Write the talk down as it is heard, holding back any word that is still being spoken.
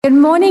Good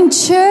morning,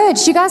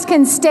 church. You guys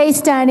can stay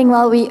standing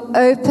while we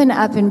open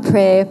up in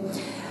prayer.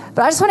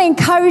 But I just want to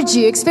encourage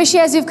you,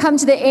 especially as we've come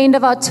to the end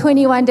of our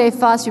 21-day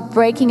fast, we're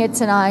breaking it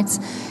tonight.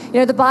 You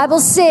know, the Bible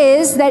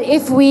says that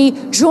if we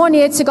draw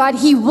near to God,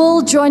 He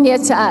will draw near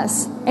to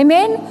us.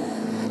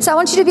 Amen? So I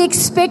want you to be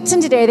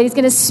expectant today that He's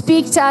going to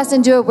speak to us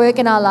and do a work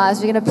in our lives.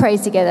 We're going to pray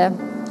together.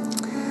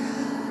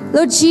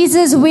 Lord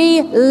Jesus,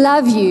 we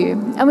love you.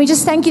 And we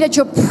just thank you that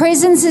your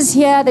presence is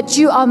here, that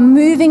you are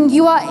moving,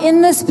 you are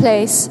in this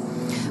place.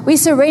 We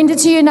surrender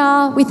to you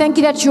now. We thank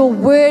you that your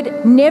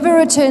word never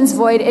returns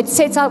void. It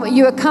sets out what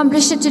you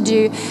accomplished it to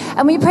do.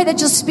 And we pray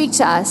that you'll speak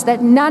to us,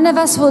 that none of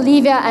us will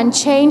leave here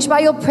unchanged by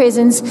your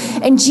presence.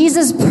 In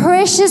Jesus'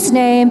 precious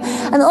name.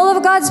 And all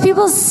of God's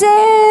people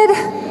said,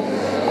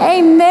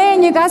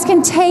 Amen. You guys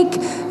can take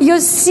your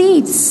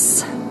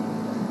seats.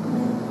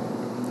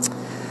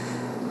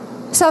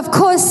 So, of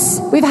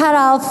course, we've had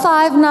our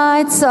 5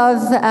 nights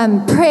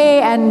of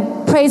prayer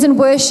and praise and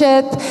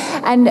worship,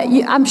 and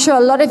I'm sure a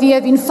lot of you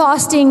have been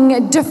fasting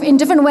in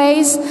different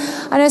ways.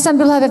 I know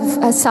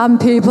some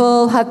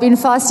people have been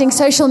fasting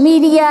social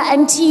media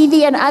and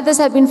TV, and others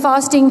have been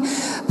fasting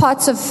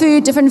parts of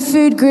food, different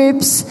food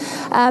groups.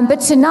 But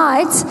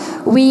tonight,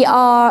 we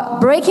are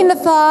breaking the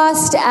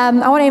fast.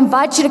 I want to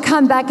invite you to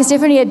come back. It's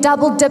definitely a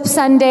double dip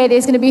Sunday.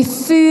 There's going to be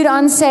food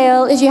on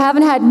sale. If you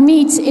haven't had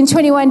meat in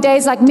 21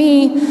 days like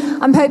me,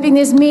 I'm hoping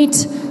there's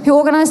meat. Who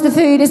organized the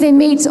food? Is there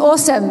meat?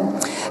 Awesome.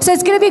 So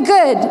it's going to be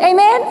good.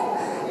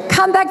 Amen?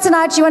 Come back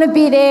tonight. You want to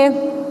be there.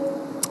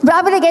 But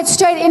I'm going to get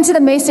straight into the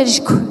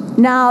message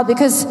now,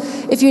 because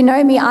if you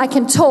know me, I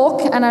can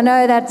talk, and I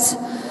know that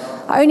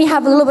I only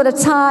have a little bit of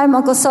time.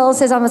 Uncle Sol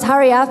says I must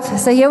hurry up.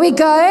 So here we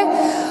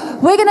go.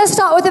 We're going to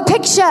start with a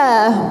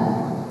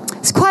picture.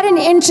 It's quite an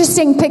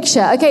interesting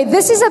picture. Okay,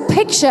 this is a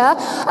picture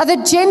of a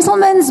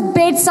gentleman's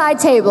bedside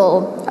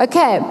table.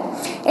 Okay.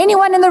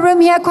 Anyone in the room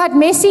here quite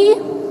messy?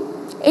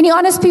 Any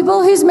honest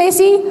people? Who's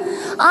messy?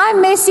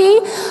 I'm messy.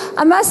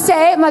 I must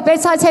say, my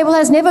bedside table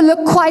has never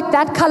looked quite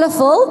that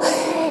colorful.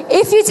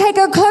 If you take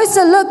a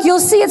closer look, you'll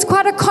see it's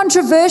quite a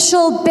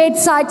controversial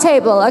bedside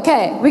table.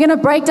 Okay, we're going to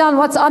break down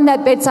what's on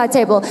that bedside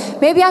table.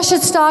 Maybe I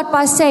should start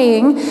by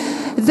saying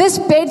this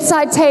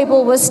bedside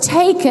table was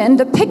taken,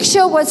 the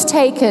picture was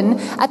taken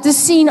at the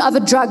scene of a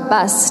drug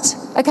bust.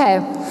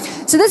 Okay,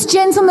 so this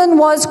gentleman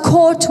was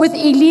caught with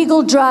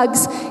illegal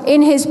drugs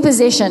in his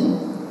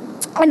possession.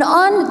 And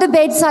on the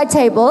bedside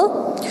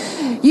table,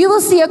 you will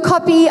see a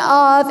copy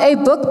of a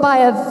book by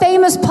a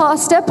famous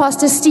pastor,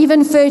 Pastor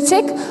Stephen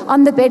Furtick,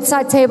 on the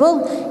bedside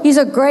table. He's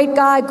a great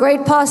guy,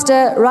 great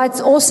pastor, writes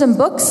awesome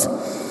books.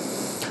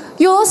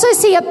 You'll also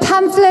see a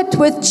pamphlet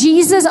with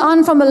Jesus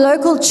on from a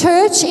local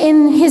church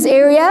in his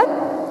area.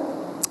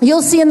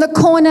 You'll see in the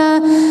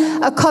corner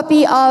a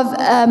copy of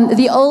the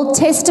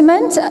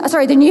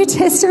New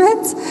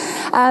Testament.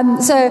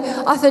 So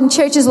often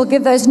churches will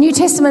give those New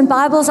Testament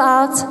Bibles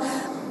out.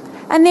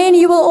 And then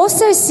you will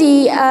also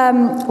see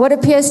what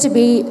appears to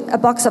be a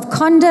box of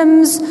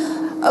condoms,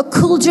 a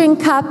cool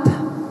drink cup,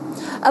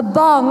 a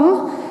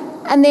bong,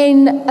 and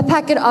then a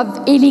packet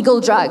of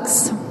illegal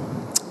drugs.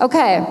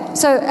 Okay,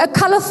 so a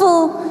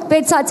colorful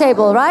bedside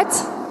table, right?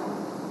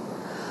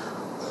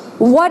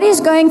 What is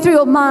going through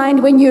your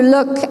mind when you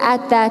look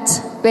at that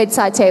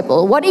bedside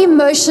table? What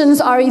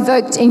emotions are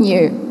evoked in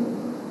you?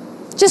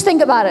 Just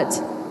think about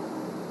it.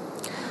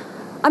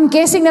 I'm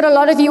guessing that a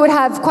lot of you would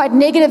have quite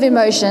negative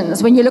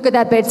emotions when you look at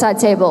that bedside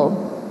table.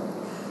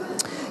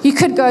 You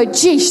could go,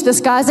 geesh, this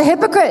guy's a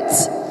hypocrite.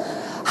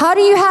 How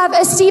do you have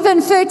a Stephen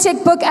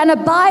Furtick book and a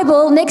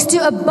Bible next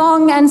to a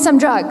bong and some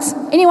drugs?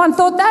 Anyone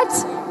thought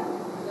that?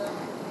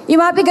 You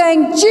might be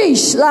going,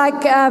 geesh,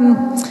 like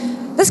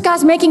this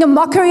guy's making a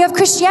mockery of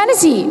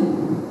Christianity.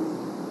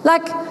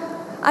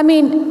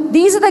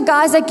 These are the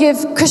guys that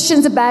give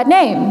Christians a bad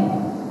name.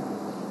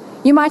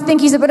 You might think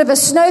he's a bit of a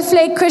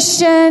snowflake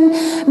Christian.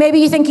 Maybe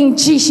you're thinking,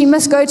 gee, she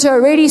must go to a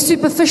really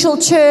superficial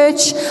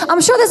church. I'm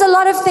sure there's a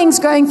lot of things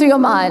going through your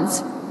mind,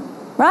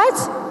 right?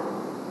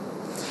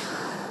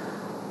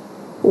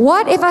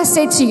 What if I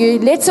said to you,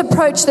 let's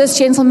approach this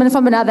gentleman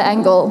from another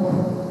angle?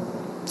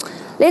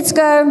 Let's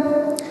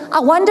go, I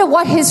wonder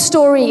what his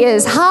story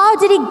is. How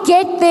did he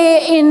get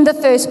there in the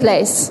first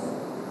place?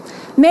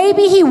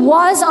 Maybe he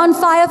was on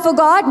fire for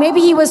God.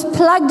 Maybe he was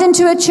plugged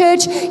into a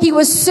church. He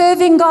was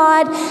serving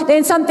God.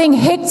 Then something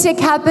hectic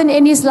happened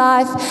in his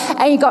life,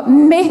 and he got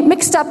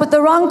mixed up with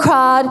the wrong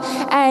crowd,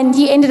 and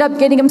he ended up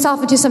getting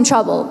himself into some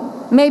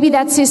trouble. Maybe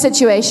that's his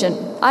situation.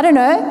 I don't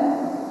know.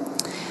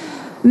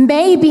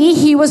 Maybe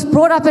he was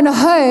brought up in a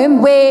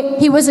home where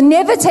he was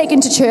never taken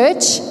to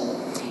church.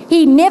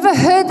 He never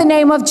heard the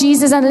name of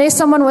Jesus unless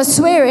someone was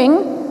swearing.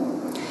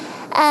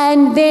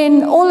 And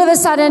then all of a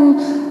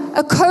sudden,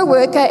 a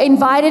co-worker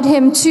invited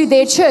him to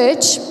their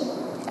church,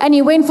 and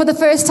he went for the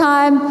first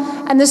time,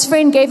 and this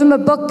friend gave him a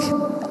book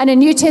and a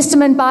New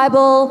Testament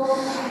Bible,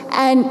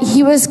 and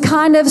he was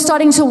kind of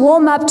starting to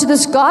warm up to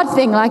this God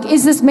thing, like,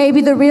 is this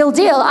maybe the real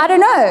deal? I don't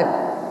know.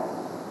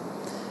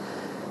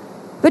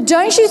 But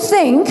don't you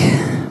think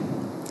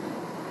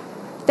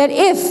that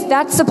if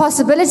that's a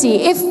possibility,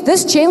 if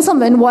this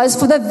gentleman was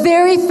for the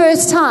very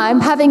first time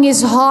having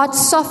his heart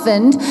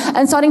softened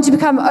and starting to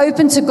become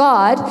open to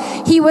God,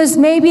 he was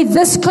maybe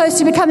this close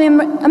to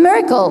becoming a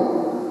miracle.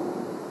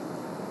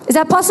 Is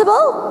that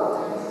possible?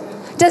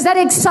 Does that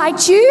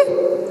excite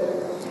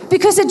you?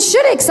 Because it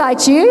should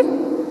excite you.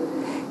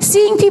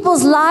 Seeing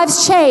people's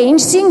lives change,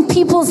 seeing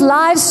people's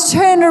lives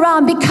turn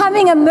around,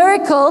 becoming a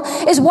miracle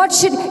is what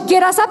should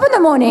get us up in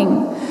the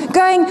morning.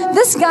 Going,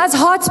 this guy's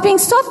heart's being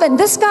softened.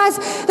 This guy's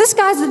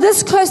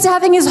this close to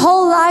having his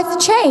whole life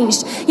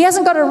changed. He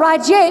hasn't got it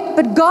right yet,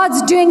 but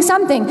God's doing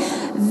something.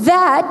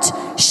 That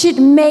should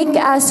make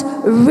us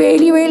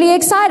really, really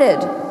excited.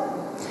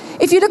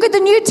 If you look at the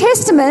New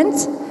Testament,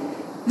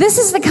 this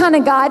is the kind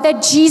of guy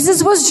that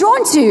Jesus was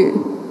drawn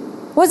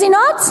to. Was he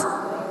not?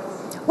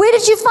 Where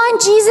did you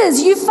find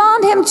Jesus? You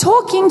found him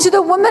talking to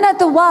the woman at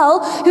the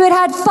well who had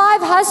had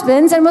 5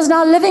 husbands and was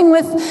now living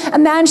with a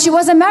man she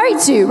wasn't married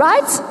to,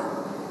 right?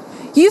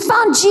 You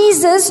found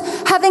Jesus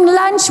having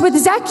lunch with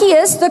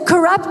Zacchaeus, the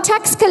corrupt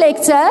tax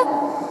collector,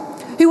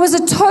 who was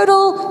a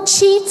total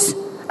cheat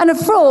and a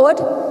fraud.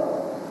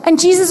 And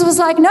Jesus was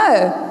like, no,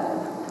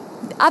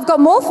 I've got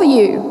more for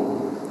you.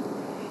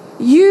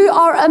 You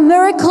are a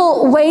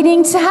miracle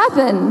waiting to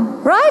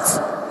happen,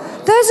 right?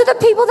 Those are the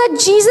people that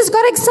Jesus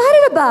got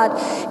excited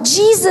about.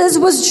 Jesus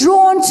was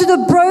drawn to the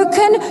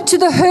broken, to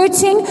the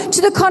hurting, to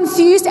the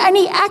confused, and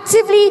he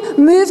actively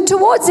moved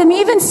towards them.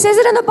 He even says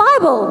it in the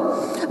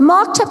Bible.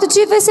 Mark chapter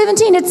 2, verse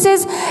 17, it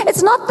says,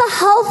 it's not the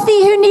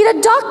healthy who need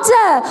a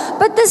doctor,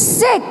 but the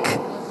sick.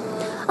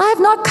 I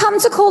have not come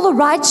to call the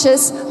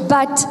righteous,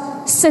 but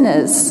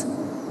sinners.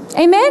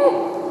 Amen?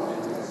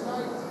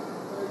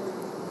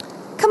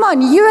 Come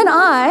on, you and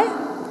I,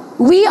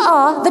 we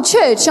are the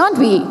church, aren't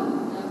we?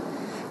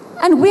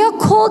 And we are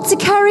called to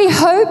carry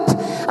hope,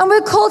 and we're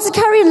called to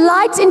carry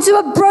light into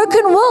a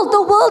broken world.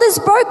 The world is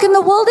broken,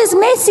 the world is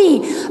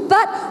messy,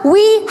 but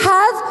we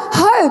have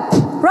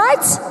hope,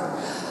 right?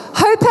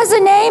 Hope has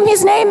a name.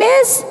 His name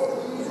is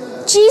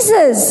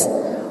Jesus.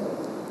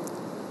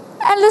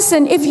 And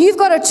listen, if you've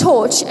got a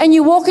torch and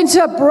you walk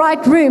into a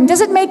bright room,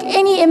 does it make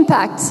any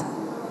impact?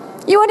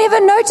 You won't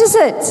even notice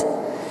it.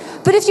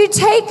 But if you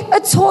take a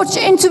torch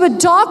into a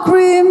dark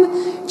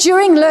room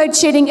during load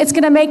shedding, it's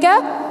going to make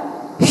a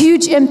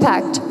huge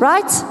impact,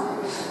 right?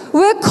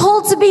 We're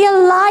called to be a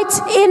light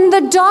in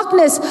the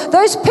darkness.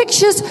 Those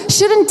pictures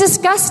shouldn't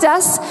disgust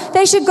us.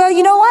 They should go,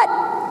 you know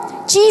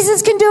what?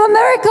 Jesus can do a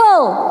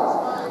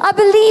miracle. I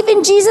believe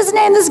in Jesus'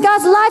 name this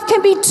guy's life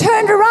can be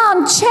turned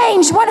around,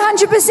 changed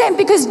 100%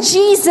 because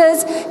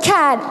Jesus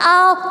can.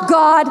 Our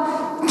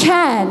God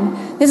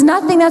can. There's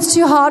nothing that's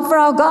too hard for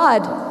our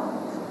God.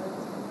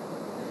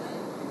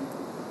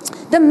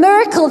 The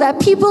miracle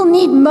that people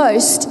need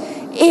most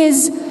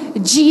is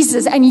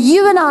Jesus, and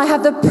you and I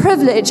have the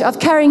privilege of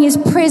carrying his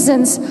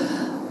presence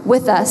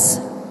with us.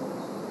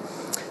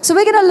 So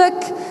we're going to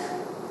look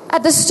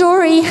at the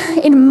story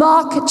in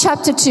Mark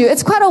chapter 2.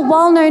 It's quite a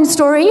well-known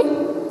story.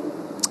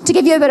 To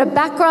give you a bit of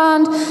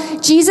background,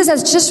 Jesus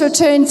has just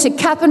returned to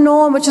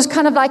Capernaum, which was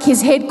kind of like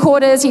his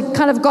headquarters. He'd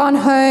kind of gone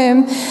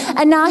home,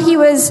 and now he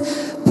was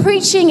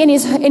preaching in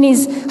his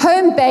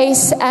home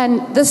base,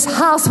 and this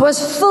house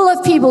was full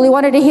of people who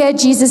wanted to hear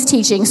Jesus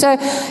teaching. So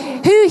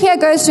who here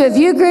goes to a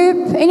view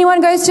group?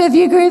 Anyone goes to a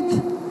view group?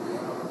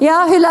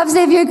 Yeah, who loves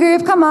their view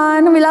group? Come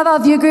on, we love our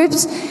view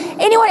groups.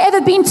 Anyone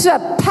ever been to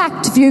a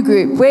packed view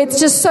group where it's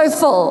just so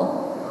full?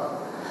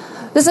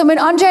 Listen, when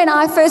Andre and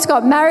I first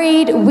got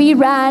married, we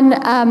ran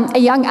a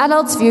young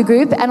adults view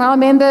group, and I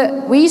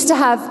remember we used to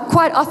have,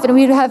 quite often,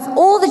 we would have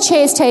all the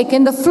chairs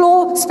taken, the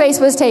floor space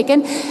was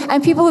taken,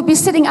 and people would be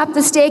sitting up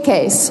the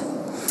staircase.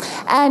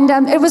 And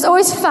it was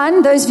always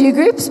fun, those view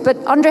groups, but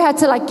Andre had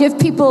to give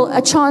people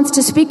a chance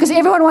to speak because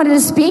everyone wanted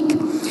to speak.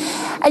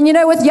 And you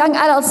know, with young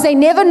adults, they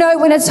never know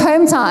when it's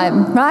home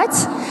time, right?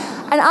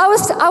 And I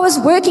was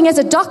working as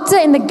a doctor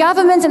in the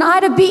government, and I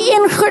had to be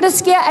in Groote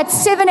Schuur at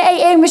 7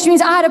 a.m., which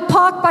means I had to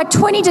park by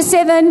 20 to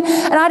 7,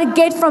 and I had to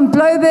get from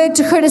Bloberg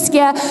to Groote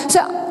Schuur.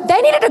 So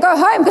they needed to go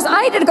home because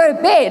I needed to go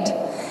to bed.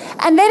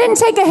 And they didn't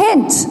take a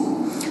hint.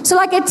 So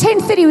at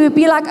 10:30, we would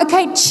be like,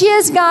 okay,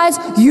 cheers, guys,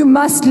 you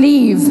must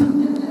leave.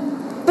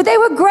 But they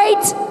were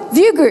great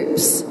view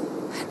groups.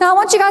 Now, I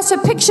want you guys to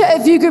picture a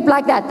view group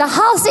like that. The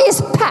house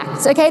is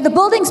packed, okay? The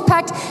building's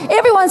packed.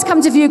 Everyone's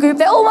come to view group.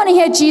 They all want to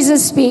hear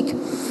Jesus speak.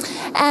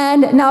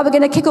 And now we're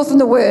going to kick off from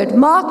the word.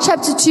 Mark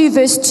chapter 2,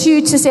 verse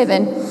 2 to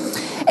 7.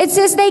 It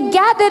says, they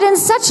gathered in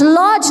such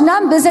large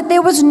numbers that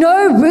there was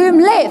no room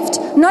left,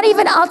 not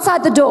even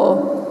outside the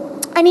door.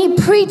 And he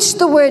preached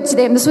the word to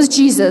them. This was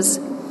Jesus.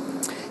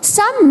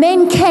 Some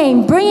men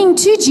came, bringing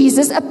to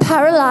Jesus a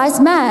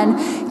paralyzed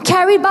man,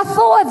 carried by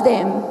 4 of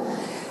them.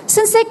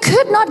 Since they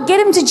could not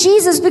get him to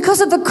Jesus because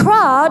of the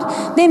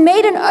crowd, they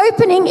made an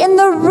opening in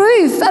the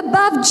roof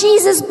above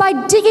Jesus by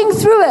digging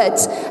through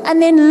it,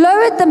 and then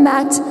lowered the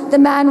mat the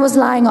man was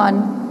lying on.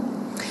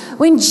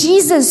 When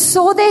Jesus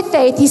saw their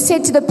faith, he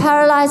said to the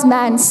paralyzed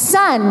man,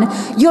 "Son,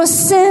 your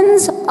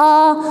sins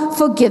are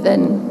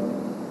forgiven."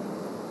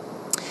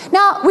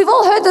 Now, we've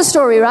all heard the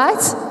story,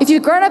 right? If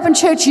you've grown up in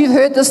church, you've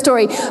heard the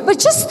story. But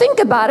just think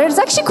about it. It's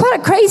actually quite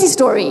a crazy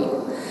story.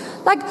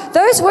 Like,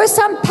 those were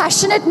some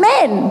passionate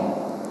men,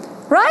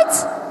 right?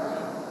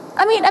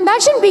 I mean,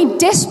 imagine being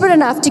desperate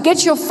enough to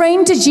get your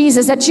friend to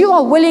Jesus that you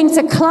are willing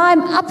to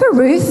climb up a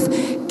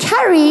roof,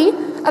 carry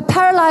a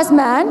paralyzed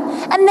man,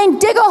 and then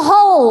dig a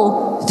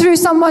hole through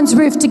someone's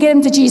roof to get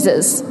him to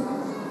Jesus.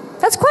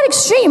 That's quite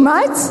extreme,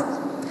 right?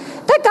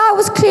 That guy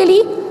was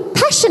clearly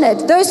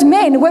passionate. Those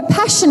men were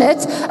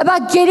passionate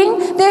about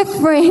getting their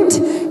friend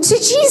to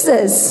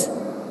Jesus.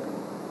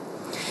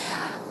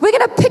 We're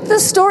going to pick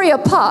this story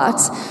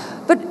apart,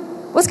 but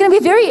what's going to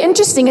be very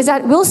interesting is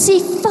that we'll see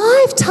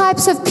 5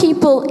 types of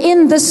people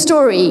in the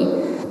story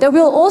that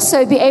we'll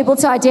also be able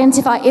to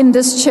identify in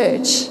this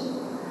church.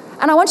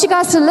 And I want you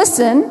guys to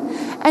listen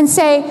and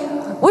say,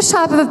 which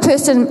type of a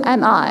person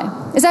am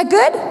I? Is that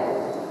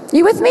good?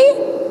 You with me?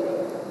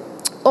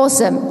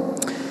 Awesome.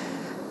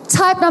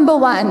 Type number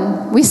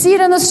 1. We see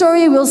it in the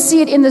story, we'll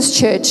see it in this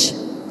church.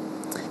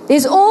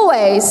 There's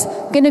always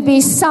going to be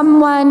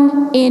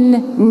someone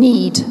in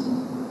need.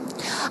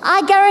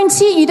 I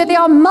guarantee you that there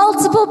are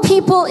multiple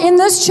people in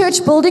this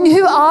church building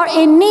who are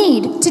in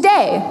need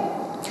today.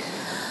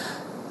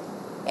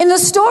 In the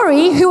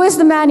story, who is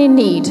the man in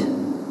need?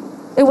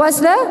 It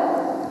was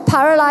the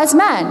paralyzed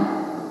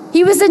man.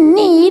 He was in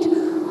need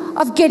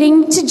of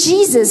getting to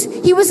Jesus.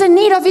 He was in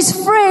need of his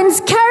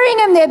friends carrying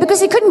him there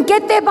because he couldn't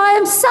get there by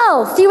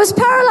himself. He was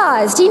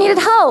paralyzed. He needed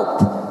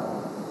help.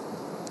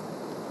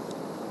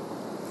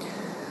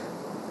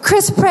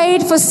 Chris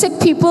prayed for sick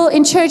people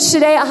in church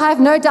today. I have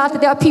no doubt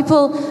that there are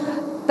people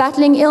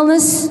battling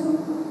illness.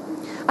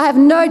 I have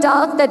no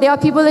doubt that there are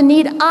people in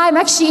need. I'm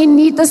actually in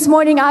need this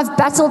morning. I've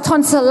battled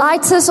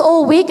tonsillitis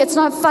all week. It's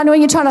not fun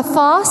when you're trying to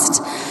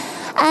fast.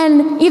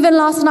 And even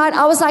last night,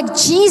 I was like,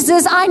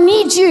 Jesus, I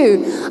need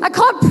you. I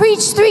can't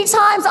preach 3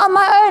 times on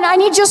my own. I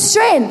need your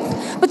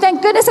strength. But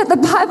thank goodness that the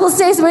Bible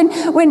says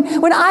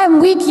when I am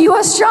weak, you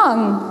are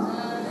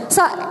strong.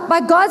 So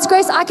by God's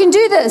grace, I can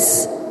do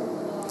this.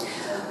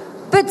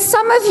 But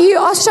some of you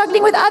are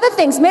struggling with other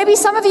things. Maybe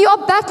some of you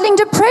are battling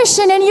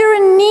depression and you're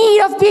in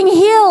need of being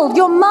healed.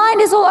 Your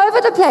mind is all over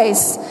the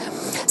place.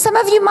 Some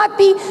of you might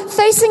be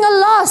facing a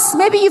loss.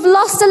 Maybe you've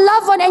lost a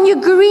loved one and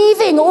you're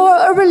grieving, or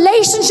a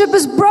relationship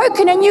is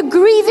broken and you're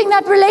grieving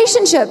that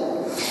relationship.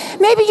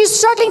 Maybe you're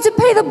struggling to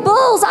pay the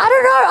bills.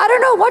 I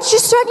don't know what you're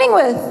struggling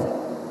with.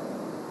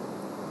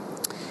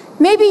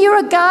 Maybe you're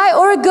a guy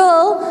or a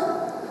girl,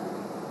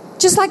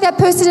 just like that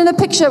person in the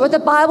picture with a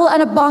Bible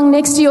and a bong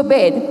next to your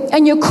bed,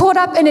 and you're caught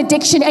up in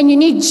addiction and you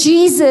need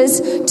Jesus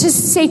to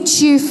set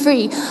you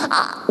free.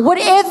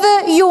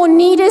 Whatever your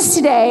need is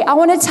today, I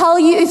want to tell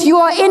you, if you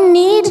are in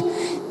need,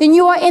 then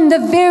you are in the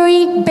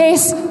very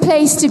best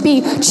place to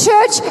be.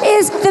 Church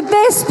is the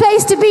best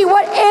place to be,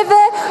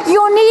 whatever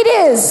your need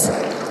is.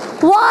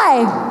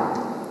 Why?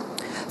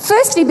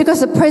 Firstly,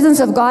 because the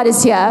presence of God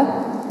is here.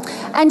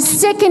 And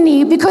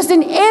secondly, because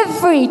in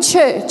every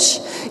church,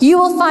 you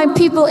will find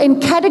people in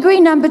category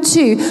number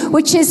 2,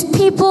 which is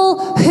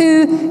people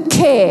who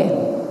care.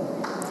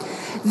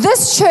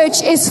 This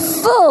church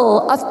is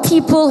full of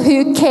people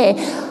who care.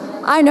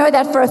 I know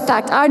that for a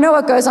fact. I know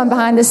what goes on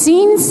behind the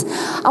scenes.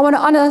 I want to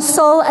honor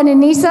Sol and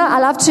Anita. I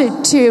love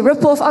to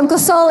rip off Uncle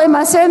Sol in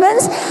my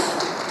sermons.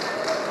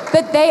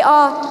 But they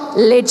are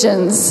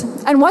legends.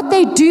 And what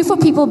they do for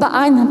people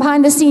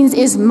behind the scenes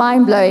is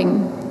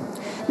mind-blowing.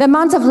 The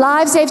amount of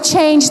lives they've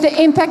changed,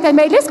 the impact they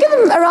made. Let's give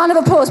them a round of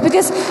applause,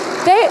 because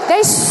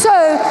they're so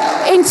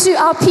into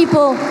our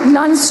people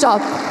non-stop.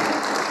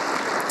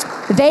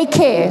 They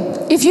care.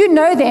 If you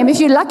know them, if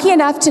you're lucky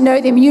enough to know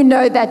them, you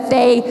know that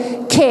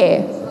they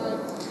care.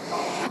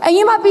 And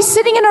you might be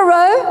sitting in a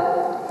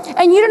row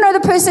and you don't know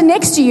the person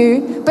next to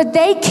you, but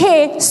they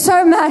care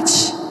so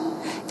much.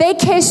 They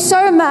care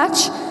so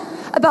much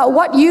about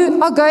what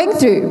you are going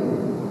through.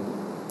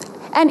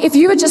 And if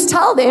you would just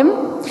tell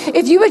them,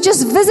 if you would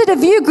just visit a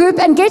view group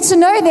and get to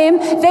know them,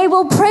 they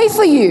will pray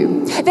for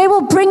you. They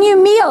will bring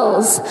you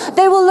meals.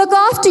 They will look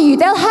after you.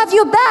 They'll have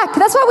your back.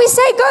 That's why we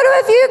say go to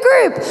a view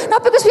group.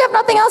 Not because we have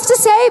nothing else to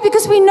say,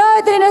 because we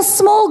know that in a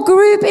small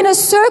group, in a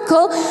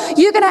circle,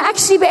 you're going to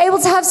actually be able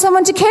to have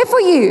someone to care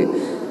for you.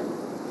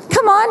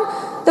 Come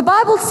on. The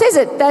Bible says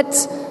it, that,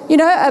 you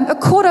know, a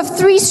cord of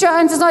 3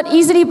 strands is not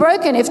easily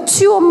broken. If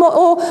 2 or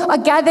more are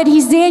gathered,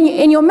 he's there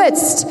in your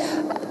midst.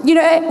 You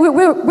know,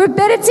 we're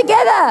better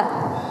together.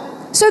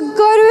 So go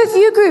to a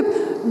view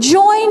group,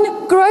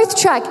 join Growth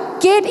Track,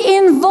 get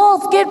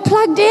involved, get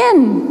plugged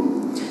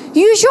in.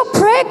 Use your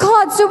prayer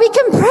card so we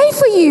can pray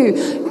for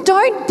you.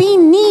 Don't be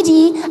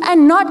needy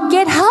and not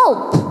get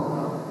help.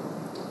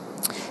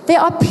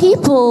 There are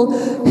people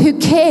who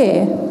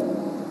care.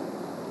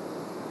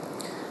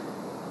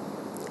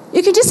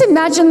 You can just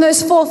imagine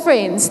those 4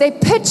 friends. They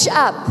pitch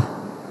up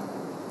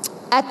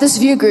at this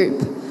view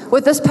group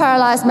with this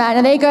paralyzed man,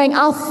 and they're going,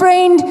 our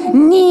friend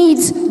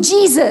needs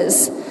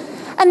Jesus.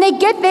 And they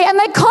get there and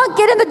they can't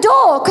get in the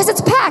door because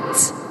it's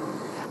packed.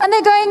 And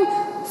they're going,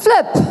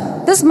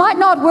 flip, this might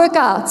not work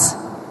out.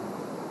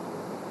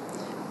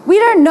 We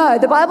don't know.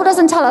 The Bible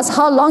doesn't tell us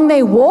how long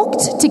they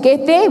walked to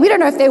get there. We don't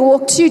know if they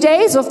walked 2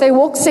 days or if they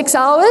walked 6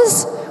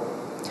 hours.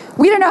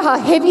 We don't know how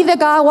heavy the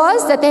guy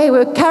was that they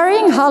were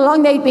carrying, how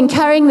long they'd been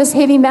carrying this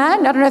heavy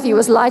man. I don't know if he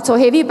was light or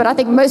heavy, but I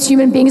think most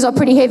human beings are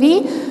pretty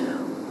heavy.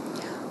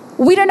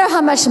 We don't know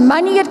how much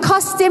money it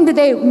cost them. Did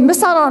they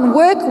miss out on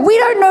work? We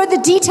don't know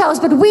the details,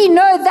 but we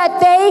know that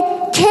they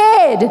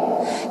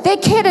cared. They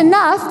cared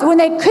enough when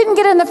they couldn't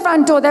get in the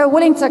front door, they were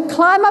willing to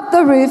climb up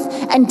the roof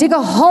and dig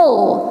a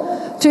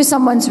hole through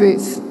someone's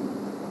roof.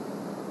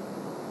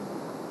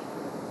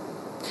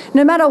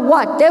 No matter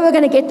what, they were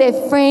going to get their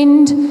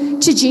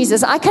friend to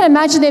Jesus. I can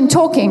imagine them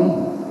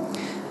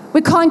talking.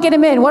 We can't get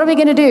him in. What are we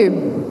going to do?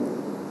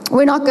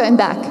 We're not going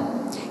back.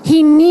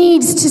 He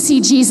needs to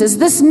see Jesus.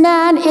 This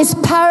man is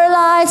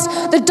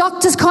paralyzed. The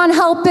doctors can't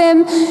help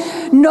him.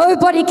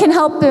 Nobody can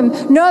help him.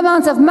 No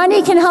amount of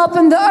money can help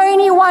him. The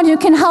only one who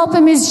can help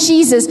him is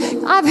Jesus.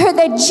 I've heard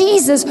that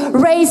Jesus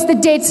raised the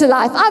dead to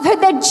life. I've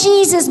heard that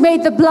Jesus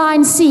made the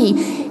blind see.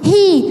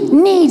 He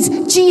needs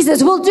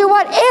Jesus. We'll do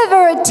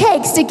whatever it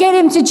takes to get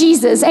him to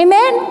Jesus.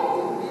 Amen?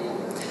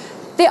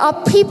 There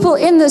are people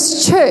in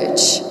this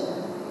church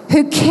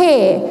who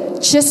care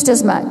just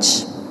as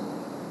much.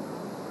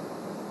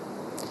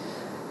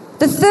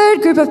 The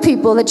third group of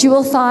people that you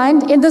will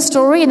find in the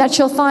story and that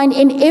you'll find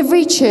in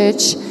every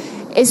church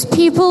is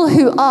people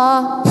who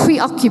are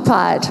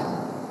preoccupied.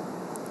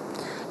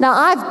 Now,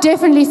 I've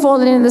definitely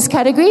fallen in this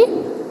category.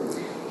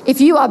 If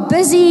you are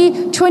busy,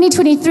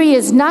 2023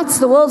 is nuts,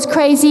 the world's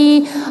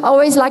crazy. I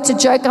always like to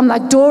joke, I'm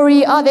like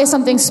Dory. Oh, there's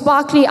something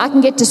sparkly. I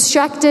can get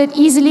distracted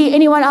easily.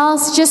 Anyone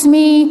else? Just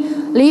me?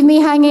 Leave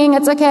me hanging.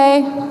 It's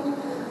okay.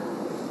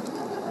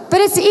 But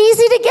it's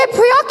easy to get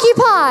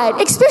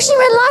preoccupied, especially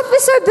when life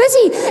is so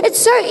busy. It's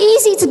so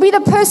easy to be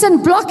the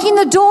person blocking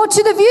the door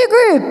to the view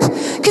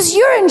group because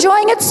you're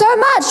enjoying it so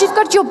much. You've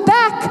got your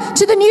back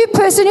to the new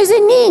person who's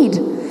in need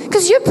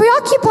because you're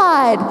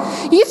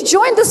preoccupied. You've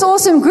joined this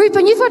awesome group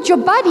and you've got your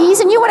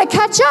buddies and you want to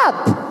catch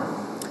up.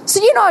 So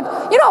you're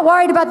not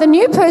worried about the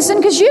new person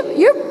because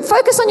you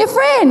focus on your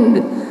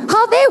friend.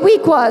 How their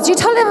week was. You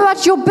tell them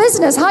about your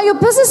business, how your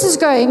business is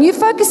going. You're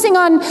focusing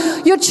on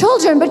your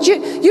children, but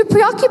you're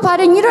preoccupied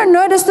and you don't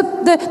notice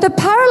the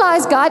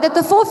paralyzed guy that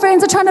the 4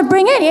 friends are trying to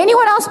bring in.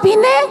 Anyone else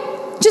been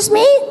there? Just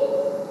me?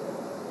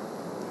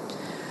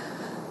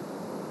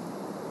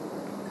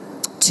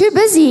 Too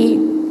busy.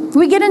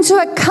 We get into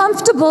a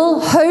comfortable,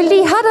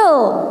 holy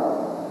huddle.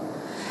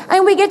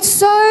 And we get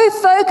so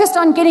focused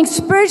on getting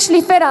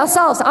spiritually fed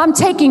ourselves. I'm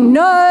taking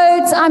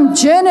notes, I'm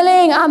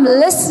journaling, I'm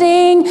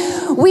listening.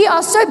 We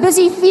are so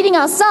busy feeding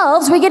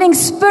ourselves, we're getting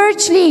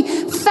spiritually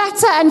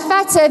fatter and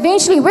fatter.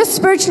 Eventually, we're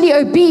spiritually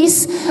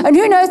obese. And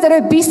who knows that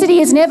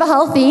obesity is never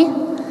healthy?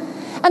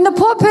 And the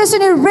poor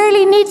person who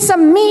really needs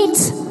some meat,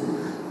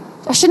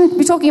 I shouldn't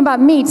be talking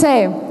about meat,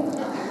 eh?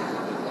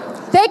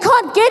 They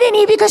can't get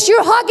any because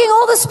you're hogging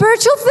all the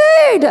spiritual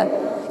food.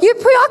 You're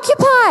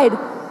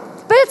preoccupied.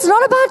 But it's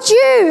not about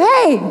you,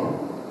 hey.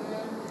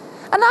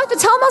 And I have to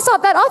tell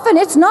myself that often,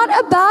 it's not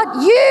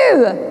about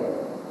you.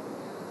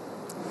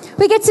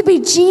 We get to be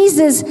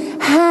Jesus'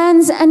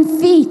 hands and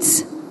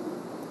feet.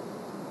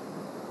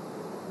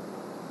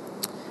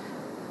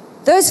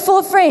 Those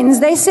 4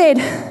 friends, they said,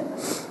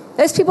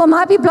 those people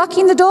might be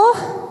blocking the door,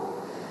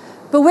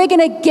 but we're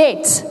going to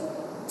get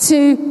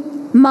to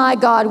my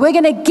God. We're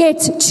going to get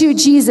to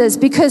Jesus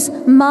because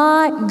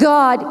my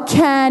God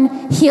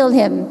can heal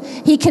him.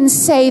 He can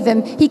save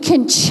him. He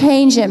can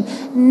change him.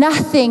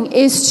 Nothing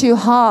is too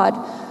hard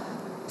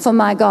for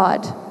my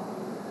God.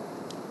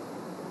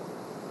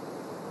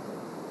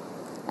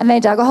 And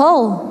they dug a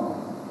hole.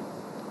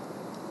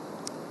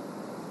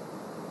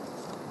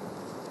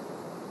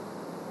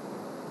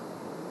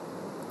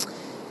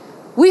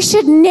 We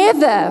should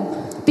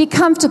never be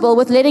comfortable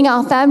with letting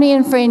our family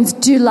and friends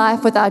do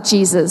life without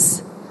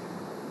Jesus.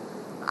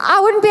 I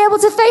wouldn't be able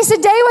to face a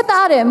day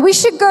without him. We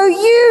should go,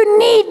 you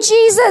need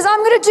Jesus. I'm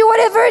going to do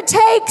whatever it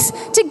takes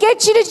to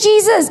get you to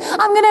Jesus.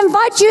 I'm going to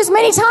invite you as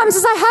many times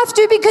as I have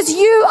to because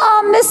you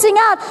are missing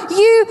out.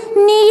 You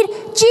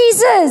need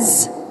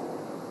Jesus.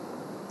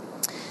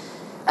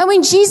 And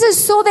when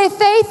Jesus saw their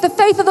faith, the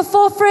faith of the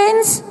 4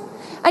 friends,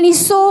 and he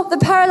saw the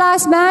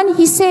paralyzed man,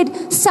 he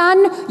said,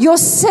 son, your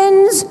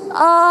sins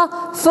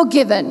are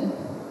forgiven.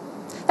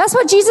 That's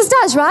what Jesus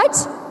does, right?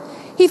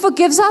 He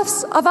forgives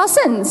us of our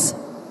sins.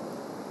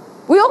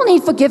 We all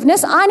need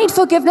forgiveness. I need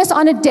forgiveness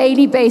on a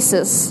daily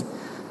basis.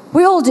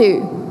 We all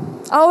do.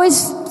 I always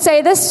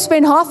say this,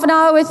 spend half an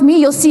hour with me,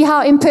 you'll see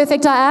how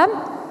imperfect I am.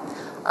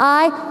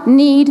 I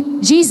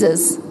need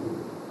Jesus.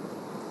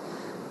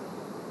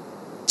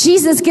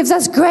 Jesus gives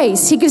us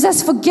grace. He gives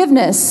us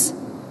forgiveness.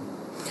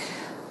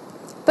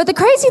 But the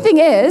crazy thing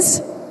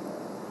is,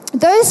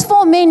 those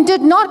 4 men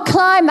did not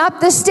climb up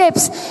the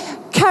steps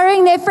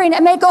carrying their friend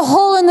and make a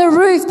hole in the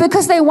roof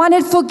because they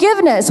wanted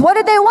forgiveness. What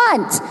did they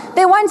want?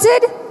 They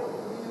wanted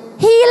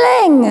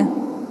healing.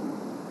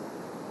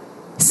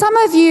 Some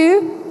of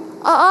you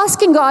are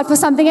asking God for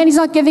something and he's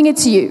not giving it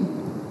to you.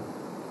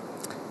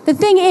 The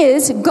thing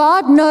is,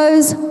 God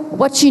knows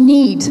what you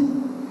need.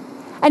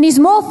 And he's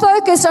more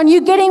focused on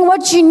you getting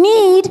what you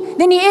need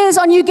than he is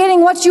on you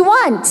getting what you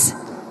want.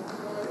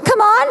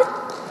 Come on.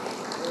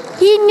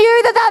 He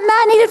knew that that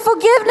man needed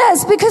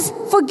forgiveness, because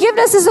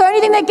forgiveness is the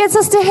only thing that gets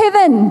us to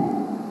heaven.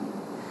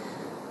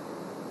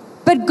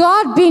 But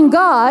God being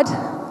God,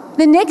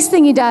 the next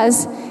thing he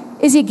does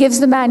is he gives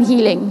the man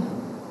healing.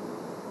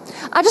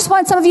 I just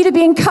want some of you to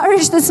be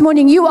encouraged this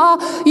morning.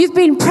 You've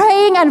been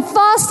praying and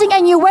fasting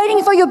and you're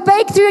waiting for your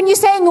breakthrough and you're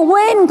saying,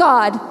 when,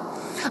 God?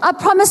 I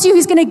promise you,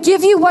 he's going to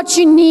give you what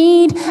you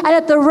need, and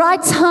at the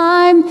right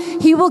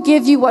time, he will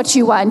give you what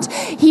you want.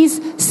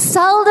 He's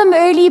seldom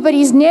early, but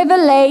he's never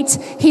late.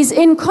 He's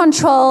in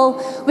control.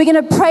 We're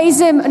going to praise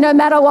him no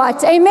matter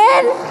what.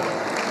 Amen?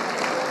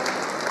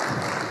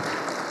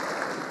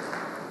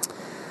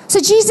 So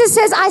Jesus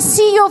says, I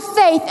see your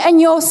faith and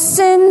your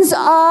sins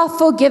are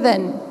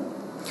forgiven.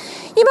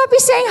 You might be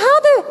saying, how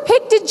the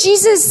heck did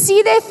Jesus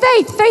see their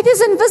faith? Faith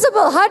is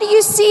invisible. How do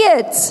you see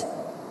it?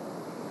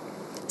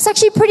 It's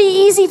actually pretty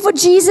easy for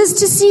Jesus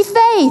to see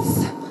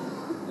faith.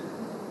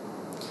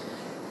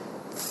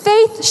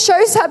 Faith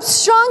shows up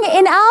strong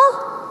in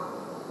our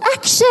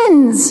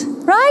actions,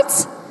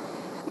 right?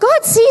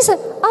 God sees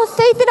our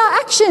faith in our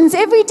actions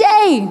every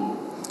day.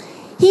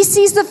 He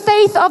sees the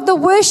faith of the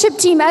worship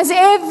team as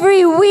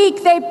every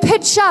week they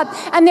pitch up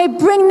and they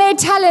bring their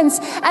talents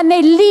and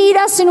they lead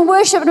us in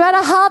worship no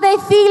matter how they're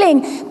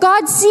feeling.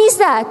 God sees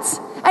that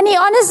and he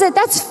honors it.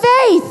 That's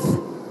faith.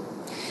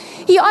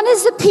 He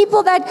honors the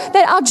people that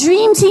our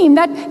dream team,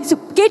 that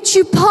get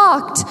you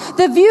parked,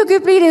 the view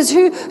group leaders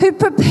who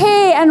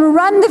prepare and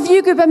run the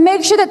view group and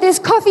make sure that there's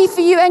coffee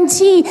for you and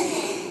tea.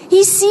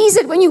 He sees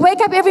it when you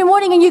wake up every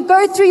morning and you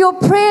go through your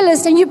prayer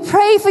list and you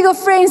pray for your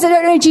friends that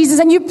don't know Jesus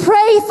and you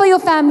pray for your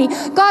family.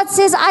 God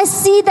says, I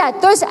see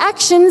that. Those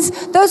actions,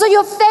 those are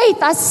your faith.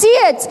 I see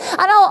it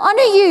and I'll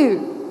honor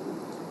you.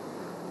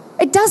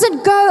 It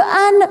doesn't go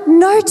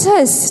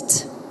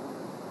unnoticed.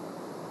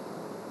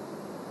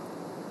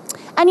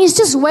 And he's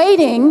just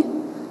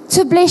waiting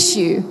to bless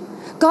you.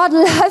 God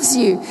loves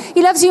you.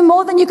 He loves you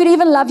more than you could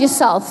even love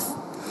yourself.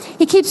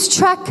 He keeps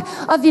track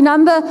of the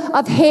number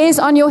of hairs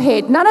on your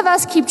head. None of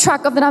us keep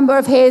track of the number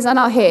of hairs on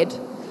our head.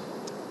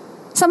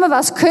 Some of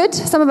us could.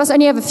 Some of us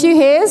only have a few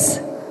hairs,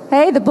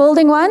 hey, the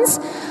balding ones.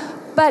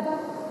 But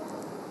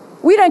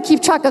we don't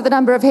keep track of the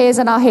number of hairs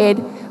on our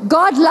head.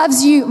 God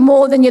loves you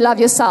more than you love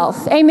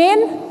yourself.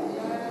 Amen?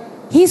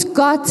 He's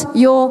got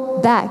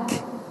your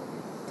back.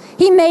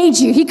 He made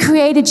you, he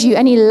created you,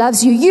 and he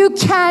loves you. You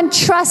can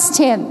trust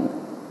him.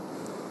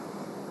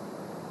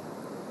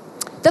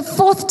 The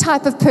fourth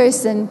type of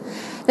person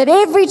that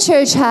every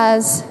church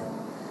has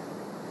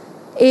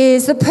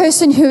is the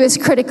person who is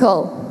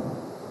critical.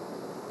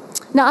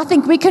 Now, I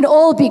think we can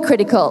all be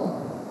critical.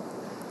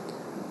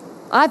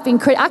 I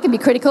can be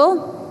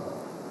critical,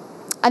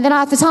 and then I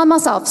have to tell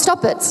myself,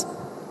 stop it.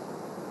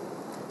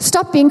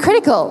 Stop being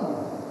critical.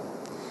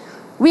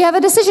 We have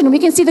a decision. We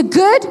can see the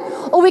good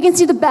or we can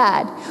see the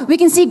bad. We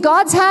can see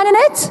God's hand in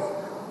it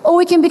or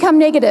we can become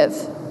negative.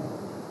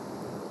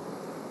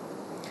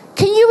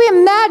 Can you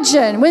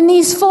imagine when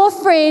these four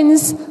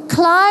friends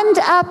climbed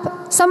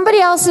up somebody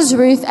else's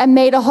roof and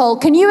made a hole?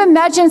 Can you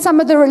imagine some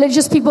of the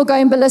religious people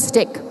going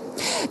ballistic?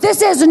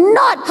 This is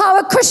not how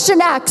a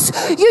Christian acts.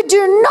 You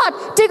do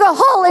not dig a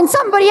hole in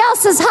somebody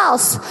else's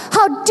house.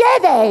 How dare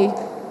they?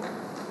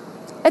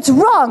 It's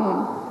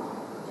wrong.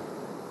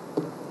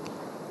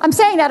 I'm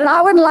saying that, and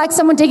I wouldn't like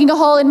someone digging a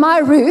hole in my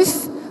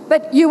roof,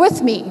 but you're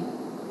with me.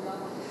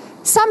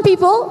 Some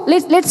people,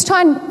 let's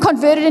try and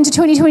convert it into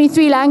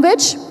 2023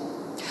 language.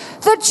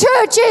 The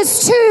church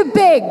is too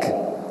big.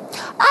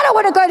 I don't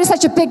want to go to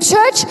such a big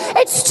church.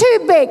 It's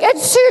too big.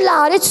 It's too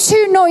loud. It's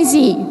too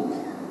noisy.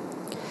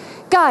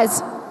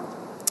 Guys,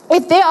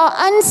 if there are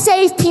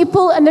unsaved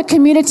people in the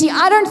community,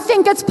 I don't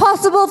think it's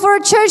possible for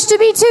a church to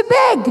be too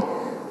big.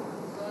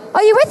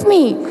 Are you with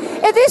me?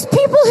 If there's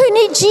people who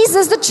need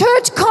Jesus, the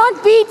church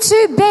can't be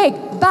too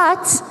big.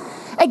 But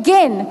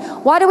again,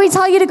 why do we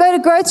tell you to go to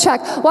Growth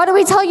Track? Why do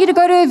we tell you to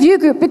go to a view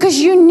group? Because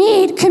you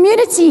need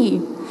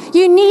community.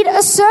 You need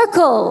a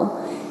circle.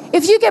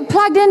 If you get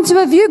plugged into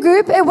a view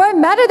group, it won't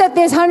matter that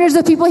there's hundreds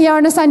of people here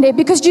on a Sunday,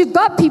 because you've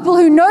got people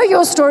who know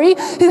your story,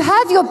 who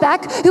have your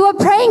back, who are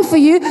praying for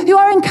you, who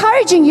are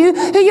encouraging you,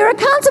 who you're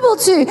accountable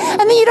to.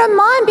 And then you don't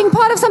mind being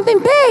part of something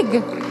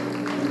big.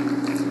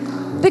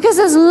 Because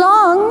as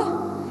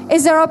long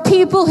as there are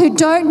people who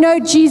don't know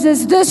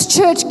Jesus, this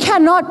church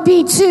cannot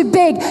be too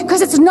big,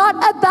 because it's not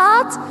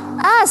about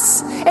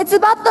us. It's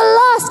about the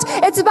lost.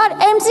 It's about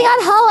emptying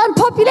out hell and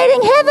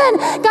populating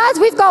heaven. Guys,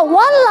 we've got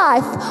one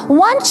life,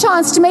 one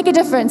chance to make a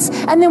difference,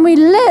 and then we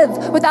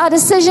live with our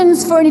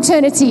decisions for an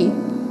eternity.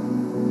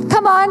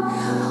 Come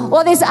on.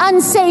 Well, there's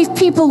unsaved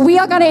people we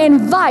are going to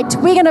invite.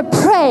 We're going to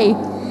pray.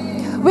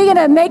 We're going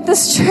to make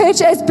this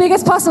church as big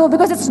as possible,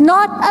 because it's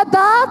not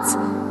about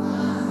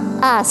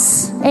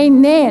us.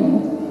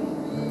 Amen.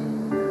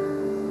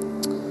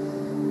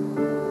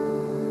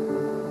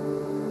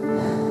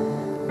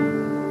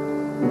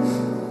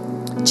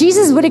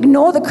 Jesus would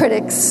ignore the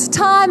critics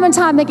time and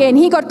time again.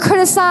 He got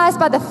criticized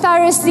by the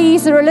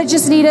Pharisees, the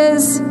religious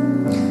leaders.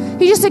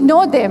 He just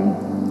ignored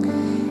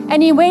them.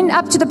 And he went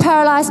up to the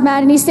paralyzed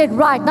man and he said,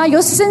 right, now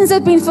your sins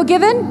have been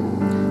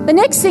forgiven. The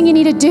next thing you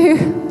need to do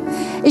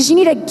is you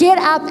need to get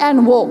up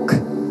and walk.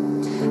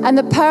 And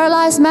the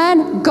paralyzed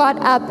man got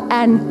up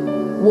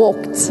and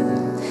walked.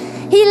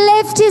 He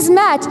left his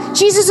mat.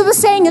 Jesus was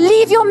saying,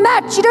 leave your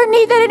mat. You don't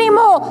need that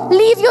anymore.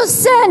 Leave your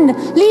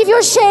sin. Leave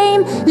your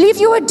shame. Leave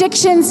your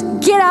addictions.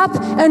 Get up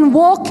and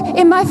walk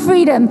in my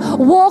freedom.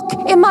 Walk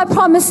in my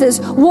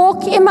promises.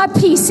 Walk in my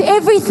peace.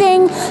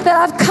 Everything that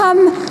I've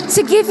come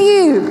to give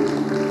you.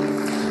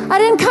 I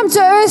didn't come to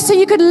earth so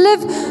you could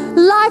live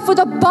life with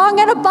a bong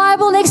and a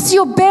Bible next to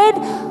your bed.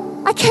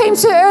 I came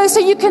to earth so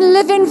you can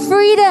live in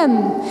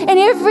freedom in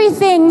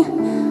everything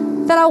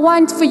that I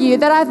want for you,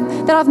 that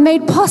I've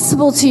made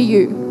possible to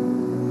you.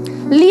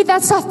 Leave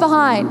that stuff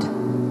behind.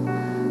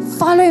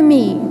 Follow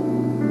me.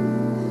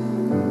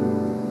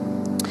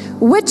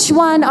 Which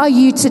one are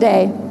you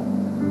today?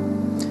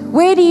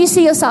 Where do you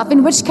see yourself?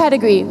 In which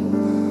category?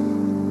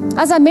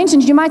 As I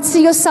mentioned, you might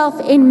see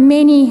yourself in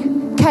many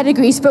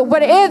categories, but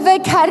whatever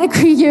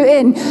category you're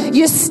in,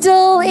 you're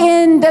still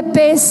in the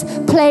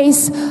best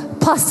place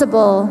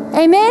possible.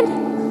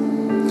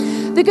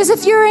 Amen? Because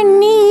if you're in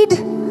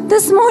need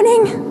this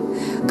morning,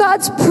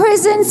 God's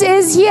presence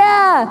is here.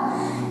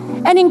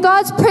 And in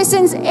God's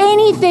presence,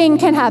 anything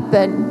can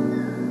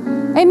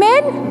happen.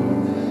 Amen?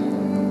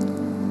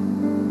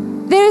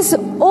 There's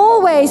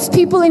always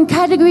people in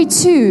category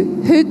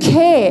 2 who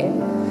care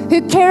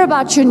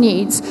about your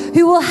needs,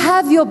 who will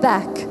have your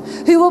back,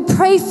 who will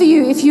pray for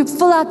you if you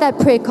fill out that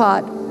prayer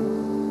card,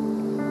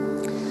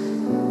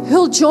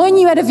 who'll join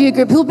you at a view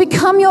group, who'll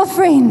become your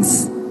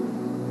friends.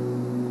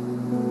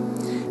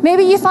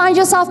 Maybe you find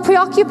yourself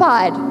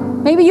preoccupied.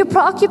 Maybe you're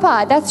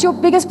preoccupied. That's your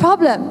biggest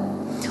problem.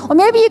 Or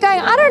maybe you're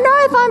going, I don't know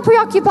if I'm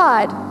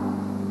preoccupied.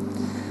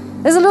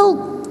 There's a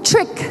little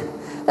trick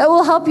that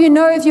will help you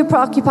know if you're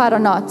preoccupied or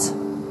not.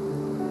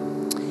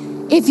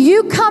 If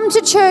you come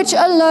to church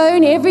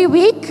alone every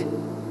week,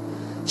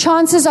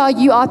 chances are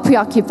you are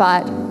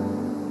preoccupied.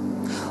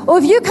 Or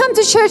if you come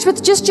to church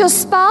with just your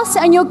spouse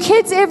and your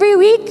kids every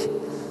week,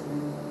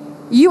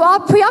 you are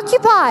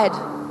preoccupied.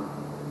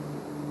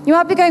 You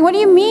might be going, what do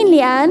you mean,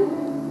 Leanne?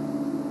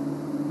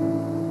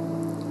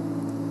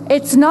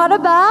 It's not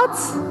about,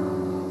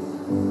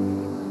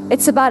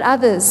 it's about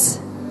others.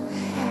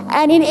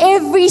 And in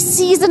every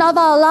season of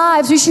our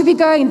lives, we should be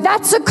going,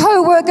 that's a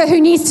co-worker who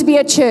needs to be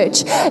at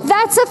church.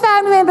 That's a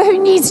family member who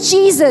needs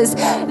Jesus.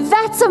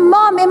 That's a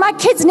mom in my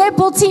kids'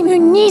 netball team who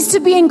needs to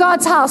be in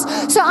God's house.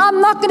 So I'm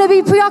not going to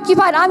be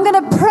preoccupied. I'm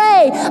going to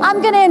pray.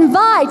 I'm going to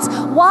invite.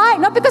 Why?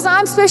 Not because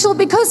I'm special,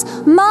 because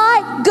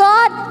my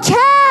God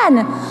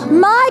can.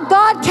 My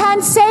God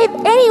can save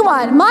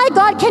anyone. My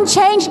God can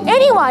change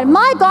anyone.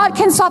 My God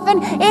can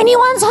soften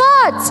anyone's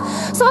heart.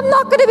 So I'm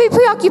not going to be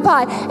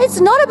preoccupied. It's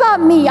not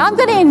about me. I'm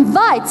going to invite.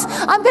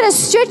 I'm going to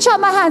stretch out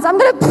my hands. I'm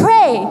going to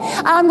pray.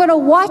 And I'm going to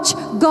watch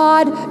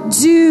God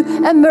do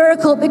a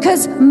miracle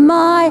because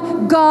my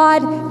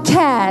God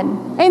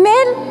can.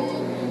 Amen?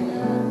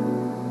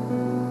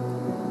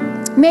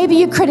 Maybe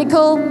you're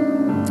critical.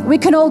 We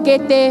can all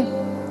get there.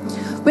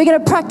 We're going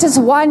to practice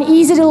one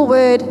easy little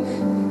word.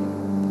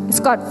 It's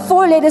got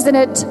 4 letters in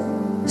it.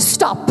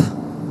 Stop.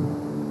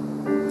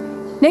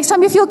 Next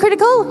time you feel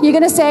critical, you're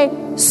going to say,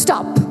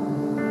 stop.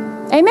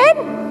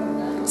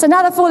 Amen? It's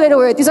another 4-letter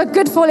word. These are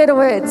good 4-letter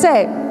words.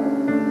 Say.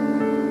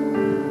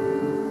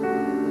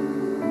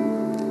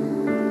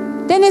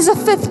 Then there's a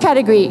 5th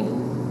category.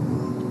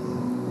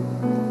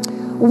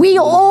 We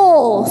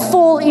all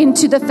fall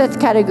into the 5th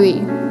category.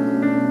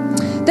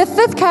 The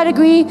 5th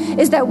category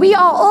is that we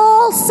are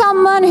all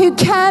someone who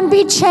can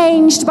be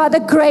changed by the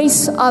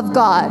grace of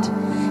God.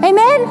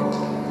 Amen?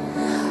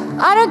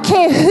 I don't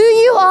care who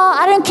you are.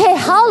 I don't care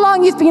how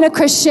long you've been a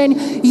Christian.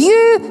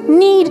 You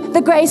need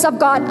the grace of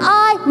God.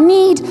 I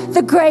need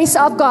the grace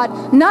of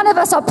God. None of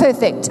us are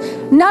perfect.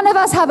 None of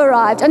us have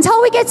arrived.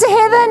 Until we get to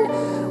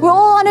heaven, we're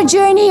all on a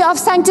journey of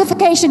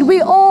sanctification. We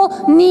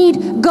all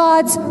need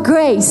God's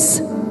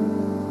grace.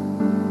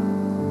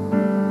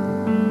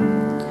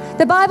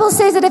 The Bible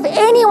says that if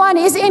anyone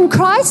is in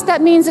Christ,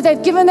 that means that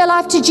they've given their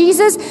life to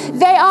Jesus,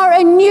 they are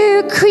a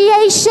new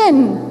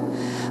creation.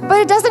 But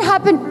it doesn't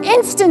happen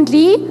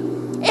instantly.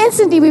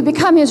 Instantly we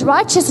become His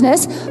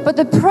righteousness, but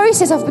the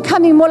process of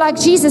becoming more like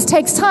Jesus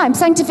takes time,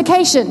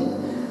 sanctification.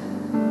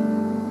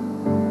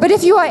 But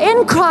if you are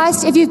in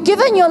Christ, if you've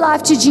given your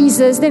life to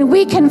Jesus, then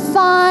we can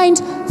find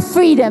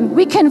freedom.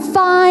 We can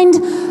find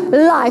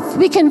life.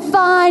 We can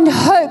find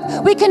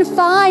hope. We can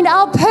find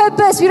our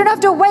purpose. We don't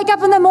have to wake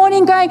up in the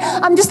morning going,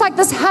 I'm just like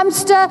this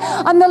hamster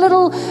on the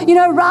little,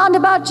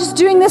 roundabout, just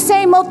doing the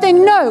same old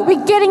thing. No,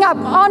 we're getting up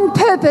on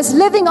purpose,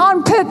 living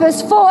on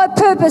purpose, for a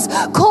purpose,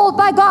 called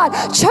by God,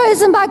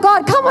 chosen by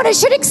God. Come on, it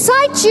should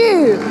excite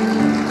you.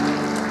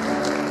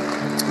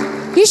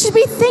 You should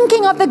be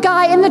thinking of the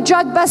guy in the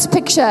drug bust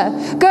picture,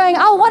 going,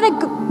 I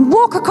want to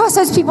walk across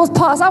those people's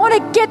paths. I want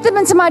to get them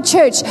into my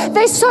church.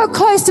 They're so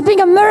close to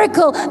being a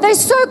miracle. They're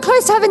so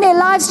close to having their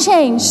lives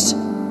changed.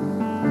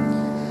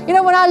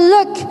 When I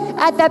look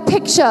at that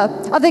picture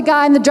of the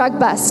guy in the drug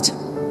bust,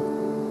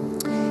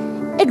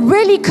 it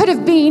really could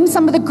have been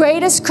some of the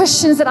greatest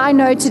Christians that I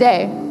know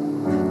today.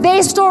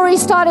 Their story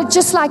started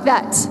just like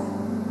that.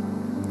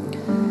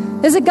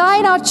 There's a guy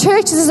in our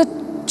church, this is a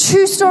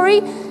true story.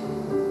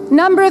 A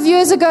number of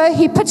years ago,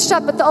 he pitched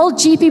up at the old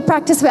GP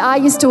practice where I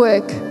used to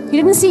work. He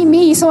didn't see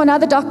me, he saw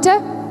another doctor.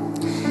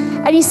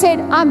 And he said,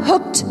 I'm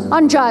hooked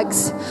on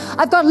drugs.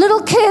 I've got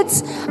little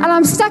kids and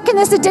I'm stuck in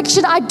this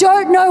addiction. I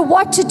don't know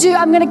what to do.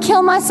 I'm going to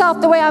kill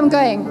myself the way I'm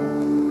going.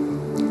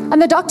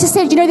 And the doctor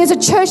said, there's a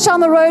church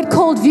down the road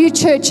called View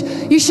Church.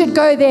 You should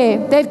go there.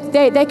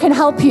 They can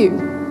help you.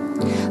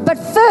 But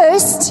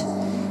first,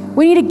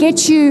 we need to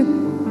get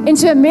you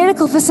into a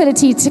medical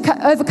facility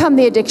to overcome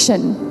the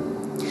addiction.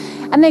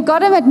 And they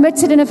got him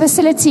admitted in a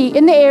facility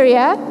in the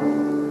area.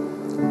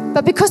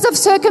 But because of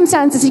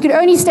circumstances, he could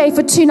only stay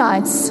for 2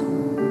 nights.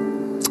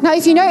 Now,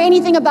 if you know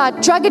anything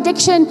about drug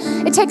addiction,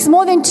 it takes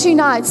more than 2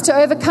 nights to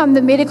overcome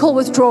the medical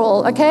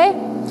withdrawal, okay?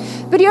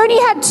 But he only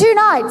had 2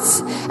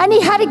 nights, and he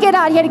had to get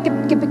out. He had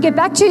to get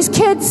back to his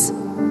kids.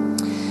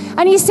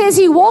 And he says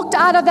he walked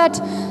out of that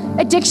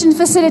addiction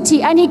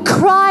facility, and he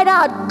cried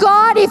out,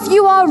 God, if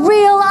you are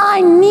real, I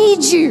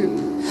need you.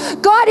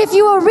 God, if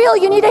you are real,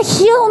 you need to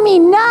heal me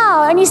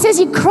now. And he says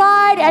he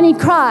cried and he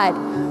cried.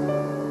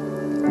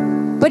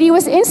 But he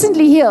was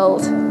instantly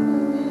healed.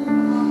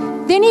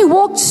 Then he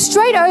walked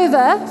straight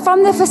over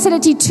from the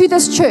facility to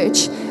this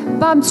church,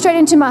 bumped straight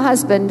into my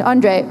husband,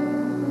 Andre.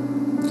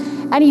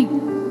 And he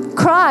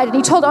cried, and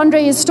he told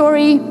Andre his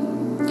story.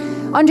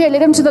 Andre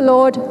led him to the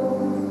Lord.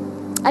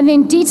 And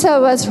then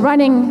Dieter was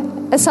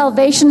running a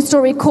salvation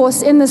story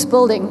course in this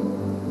building.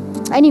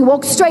 And he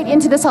walked straight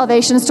into the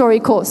salvation story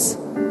course.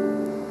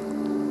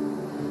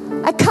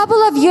 A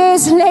couple of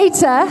years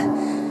later,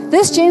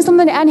 this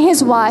gentleman and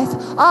his wife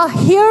are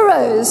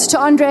heroes to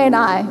Andre and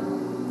I.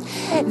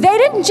 They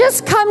didn't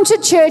just come to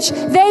church,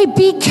 they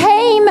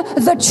became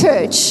the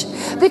church.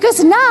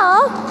 Because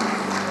now,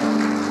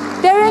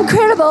 they're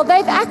incredible.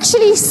 They've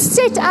actually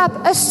set up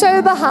a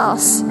sober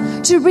house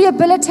to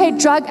rehabilitate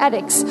drug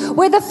addicts,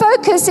 where the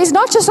focus is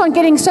not just on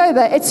getting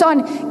sober, it's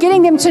on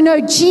getting them to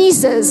know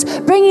Jesus,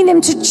 bringing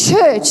them to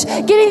church,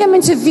 getting them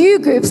into view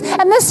groups.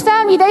 And this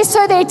family, they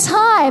sow their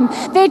time,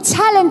 their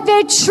talent,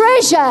 their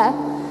treasure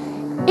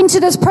into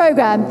this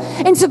program,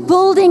 into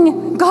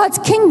building God's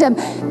kingdom.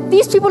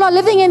 These people are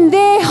living in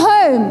their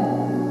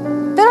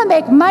home. They don't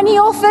make money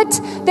off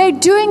it. They're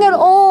doing it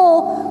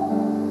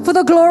all for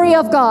the glory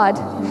of God.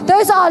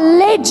 Those are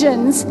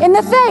legends in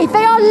the faith.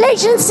 They are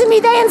legends to me.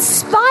 They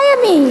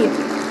inspire me.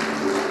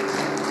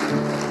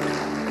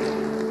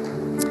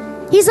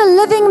 He's a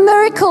living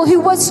miracle who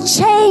was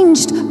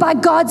changed by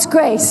God's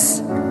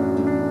grace.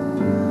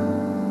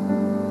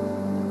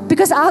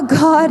 Because our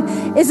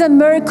God is a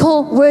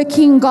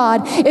miracle-working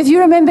God. If you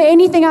remember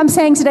anything I'm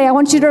saying today, I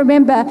want you to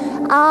remember,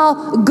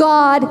 our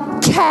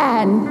God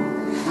can.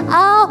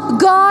 Our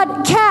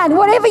God can.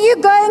 Whatever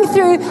you're going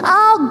through,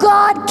 our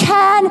God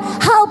can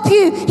help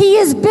you. He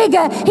is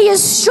bigger. He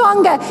is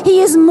stronger.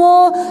 He is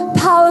more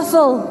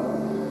powerful.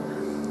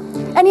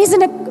 And He's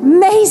an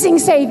amazing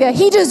Savior.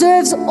 He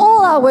deserves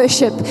all our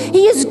worship.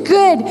 He is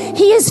good.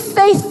 He is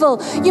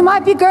faithful. You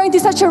might be going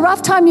through such a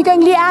rough time. You're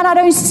going, Leanne, I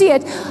don't see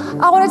it.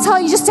 I want to tell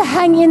you just to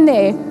hang in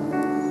there.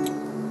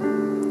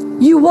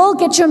 You will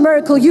get your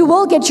miracle. You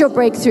will get your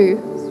breakthrough.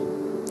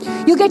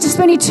 You'll get to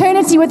spend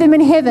eternity with Him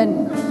in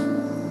heaven.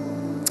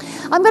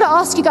 I'm going to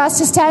ask you guys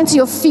to stand to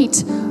your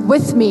feet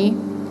with me.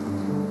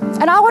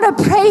 And I want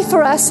to pray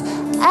for us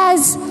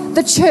as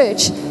the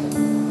church.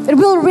 That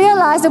we'll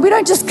realize that we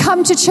don't just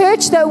come to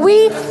church, that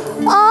we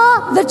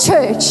are the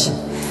church.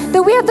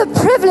 That we have the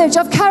privilege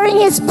of carrying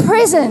His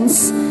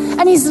presence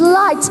and His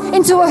light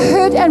into a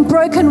hurt and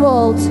broken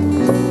world.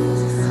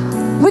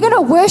 We're going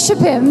to worship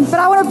Him, but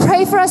I want to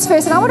pray for us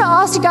first. And I want to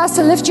ask you guys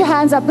to lift your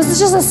hands up. This is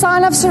just a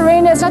sign of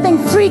surrender. It's nothing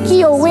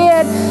freaky or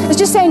weird. It's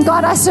just saying,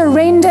 God, I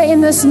surrender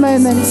in this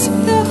moment.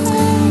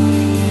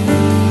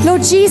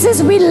 Lord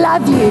Jesus, we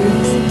love you.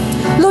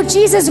 Lord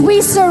Jesus,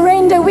 we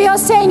surrender. We are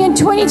saying in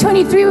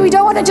 2023, we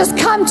don't want to just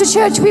come to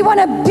church. We want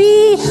to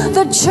be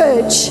the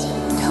church.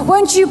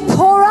 Won't you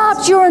pour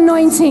out your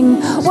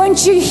anointing?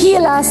 Won't you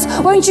heal us?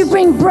 Won't you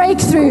bring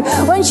breakthrough?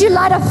 Won't you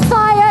light a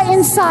fire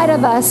inside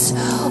of us?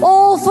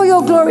 All for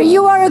your glory.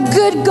 You are a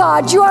good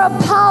God. You are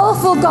a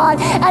powerful God.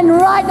 And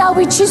right now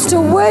we choose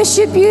to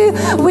worship you.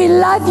 We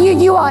love you.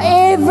 You are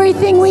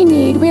everything we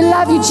need. We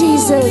love you,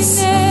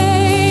 Jesus.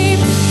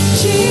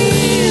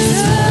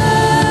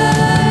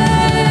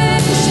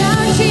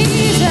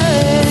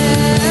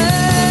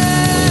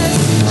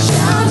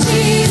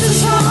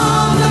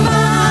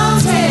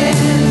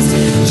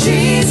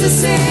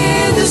 Jesus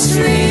in the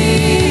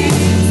street,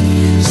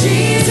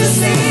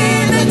 Jesus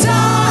in the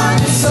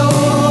darkness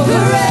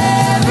over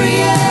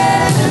every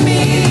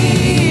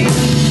enemy,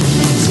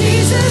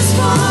 Jesus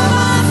for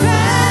my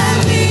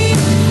family,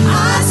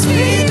 I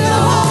speak the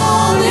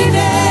holy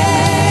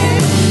name,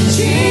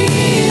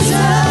 Jesus.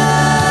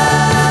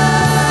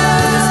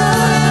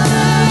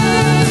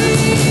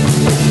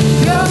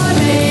 Your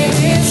name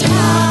is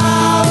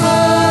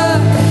power,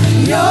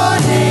 your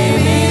name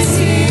is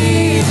healing.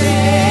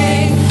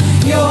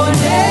 Your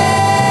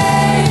name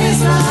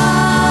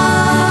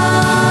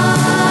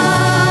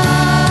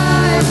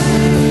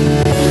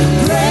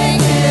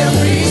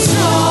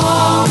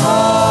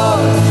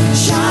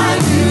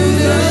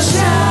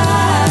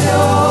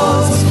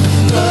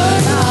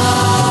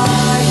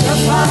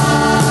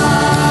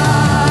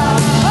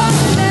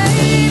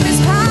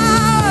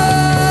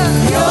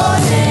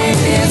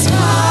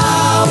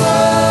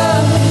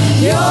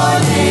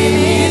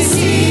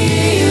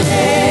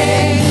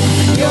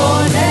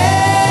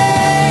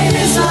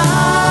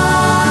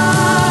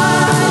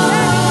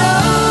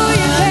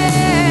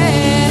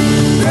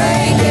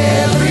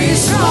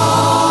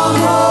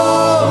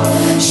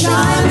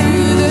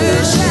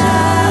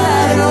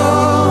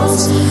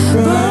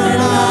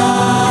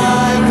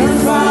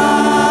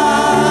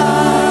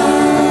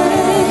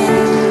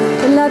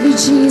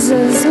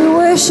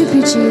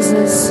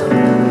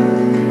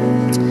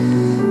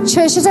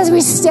as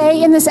we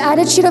stay in this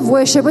attitude of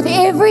worship with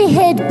every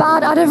head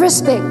bowed out of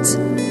respect.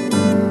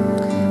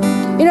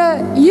 You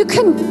know, you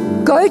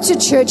can go to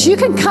church, you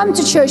can come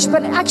to church,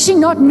 but actually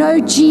not know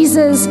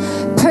Jesus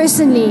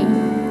personally.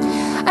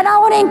 And I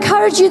want to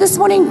encourage you this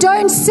morning,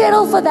 don't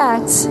settle for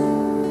that.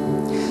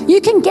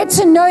 You can get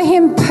to know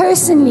him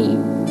personally.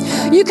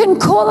 You can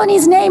call on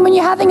his name when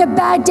you're having a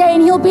bad day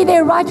and he'll be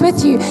there right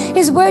with you.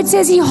 His word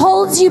says he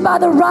holds you by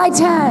the right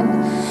hand.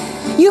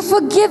 You're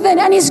forgiven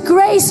and his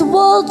grace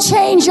will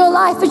change your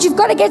life, but you've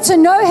got to get to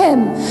know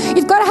him.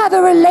 You've got to have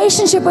a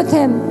relationship with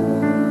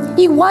him.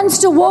 He wants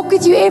to walk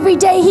with you every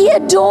day. He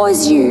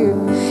adores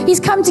you. He's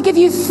come to give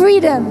you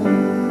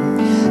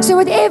freedom. So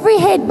with every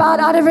head bowed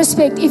out of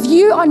respect, if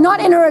you are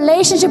not in a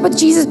relationship with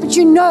Jesus, but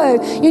you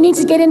know you need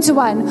to get into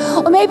one,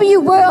 or maybe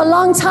you were a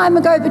long time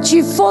ago, but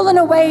you've fallen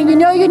away and you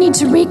know you need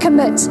to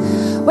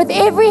recommit, with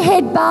every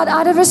head bowed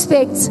out of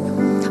respect,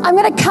 I'm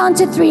going to count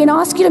to 3 and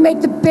ask you to make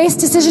the best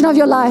decision of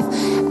your life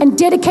and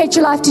dedicate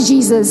your life to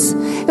Jesus.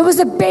 It was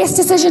the best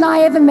decision I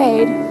ever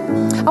made.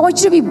 I want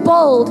you to be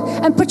bold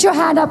and put your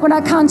hand up when I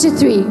count to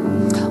 3.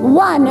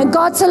 1,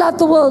 God so loved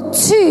the world.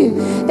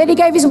 2, that he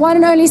gave his one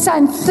and only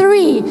son.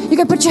 3, you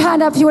can put your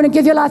hand up if you want to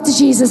give your life to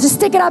Jesus. Just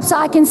stick it up so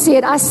I can see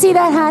it. I see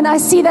that hand. I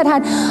see that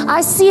hand.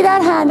 I see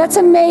that hand. That's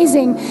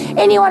amazing.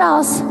 Anyone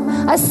else?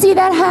 I see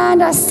that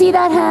hand. I see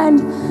that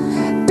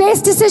hand.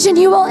 Best decision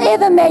you will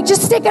ever make.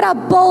 Just stick it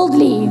up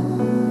boldly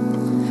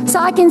so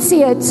I can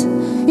see it.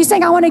 You're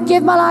saying, I want to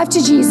give my life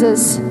to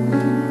Jesus.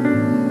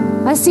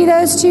 I see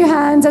those 2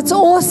 hands. That's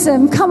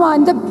awesome. Come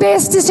on, the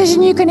best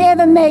decision you can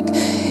ever make.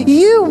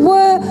 You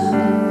were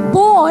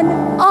born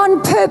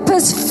on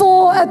purpose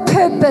for a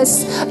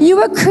purpose. You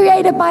were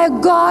created by a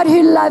God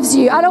who loves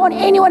you. I don't want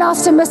anyone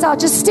else to miss out.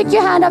 Just stick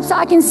your hand up so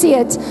I can see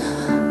it.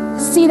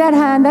 See that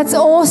hand? That's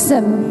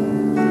awesome.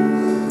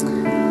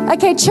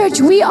 Okay,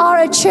 church, we are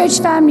a church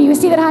family. We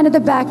see that hand at the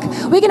back.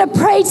 We're going to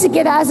pray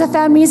together as a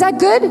family. Is that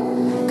good?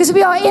 Because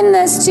we are in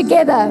this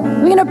together.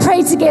 We're going to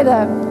pray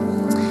together.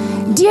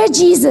 Dear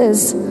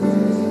Jesus,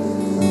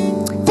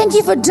 thank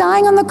you for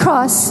dying on the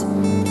cross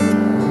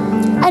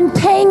and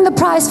paying the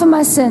price for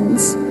my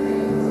sins.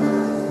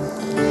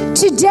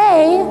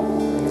 Today,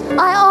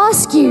 I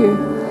ask you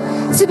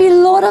to be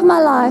Lord of my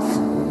life,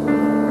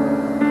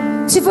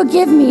 to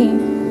forgive me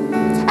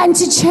and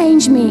to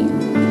change me.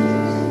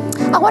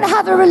 I want to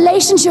have a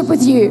relationship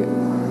with you.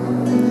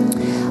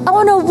 I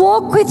want to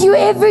walk with you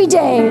every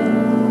day.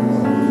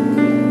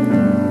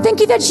 Thank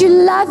you that you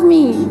love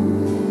me.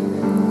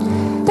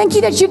 Thank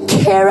you that you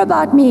care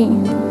about me.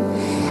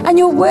 And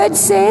your word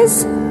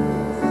says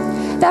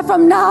that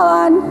from now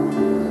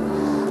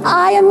on,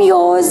 I am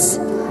yours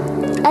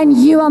and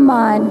you are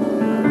mine.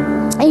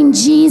 In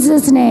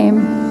Jesus' name,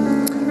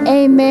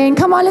 amen.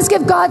 Come on, let's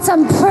give God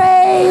some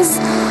praise.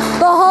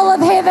 The whole of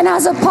heaven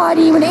has a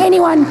party when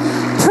anyone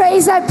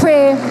prays that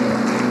prayer.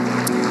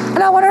 And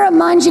I want to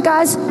remind you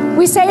guys,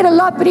 we say it a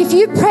lot, but if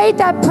you prayed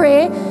that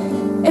prayer,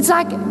 it's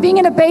like being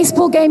in a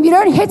baseball game. You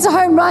don't hit a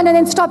home run and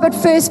then stop at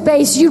first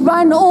base. You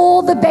run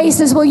all the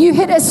bases. Well, you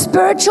hit a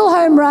spiritual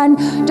home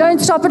run. Don't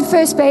stop at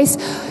first base.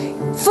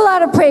 Fill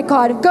out a prayer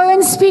card. Go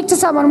and speak to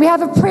someone. We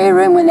have a prayer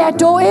room when that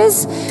door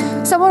is.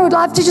 Someone would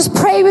love to just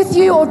pray with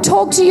you or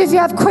talk to you if you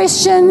have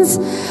questions.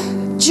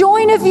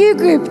 Join a view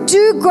group.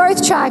 Do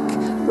growth track.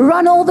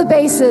 Run all the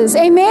bases.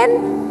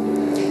 Amen?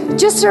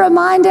 Just a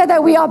reminder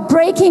that we are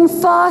breaking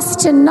fast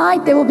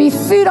tonight. There will be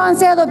food on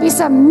sale. There'll be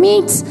some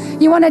meat.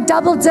 You want to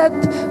double dip?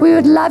 We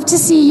would love to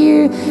see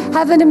you.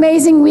 Have an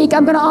amazing week.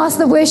 I'm going to ask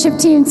the worship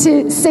team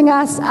to sing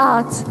us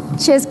out.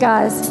 Cheers,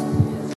 guys.